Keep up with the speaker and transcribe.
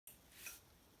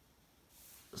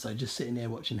So just sitting here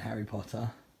watching Harry Potter,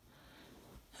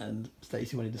 and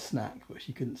Stacey wanted a snack, but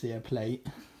she couldn't see her plate.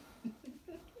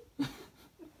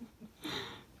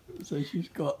 So she's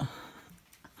got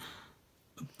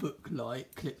a book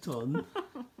light clipped on,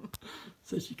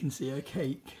 so she can see her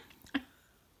cake.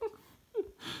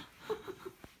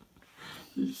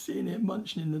 She's sitting here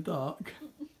munching in the dark,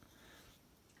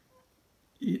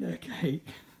 eating her cake,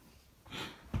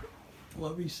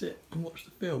 while we sit and watch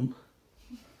the film.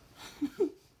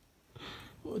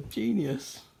 What a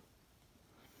genius.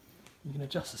 You can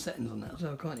adjust the settings on that as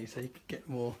well, can't you? So you can get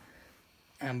more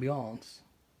ambience.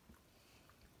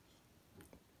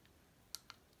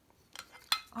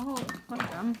 Oh, well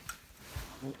done.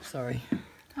 Oh, sorry.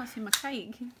 Can't see my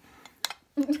cake.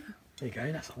 There you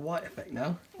go, that's a white effect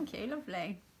now. Thank you,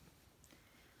 lovely.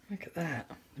 Look at that.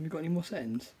 Have you got any more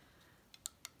settings?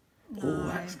 No, Oh,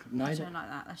 that's I nice. don't like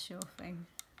that. That's your thing.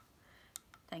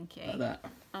 Thank you. Like that.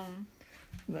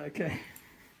 Is that okay?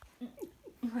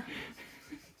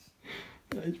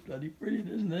 That is bloody brilliant,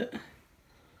 isn't it?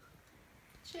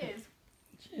 Cheers.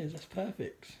 Cheers, that's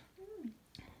perfect.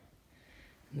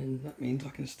 And then that means I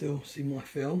can still see my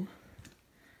film.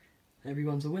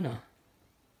 Everyone's a winner.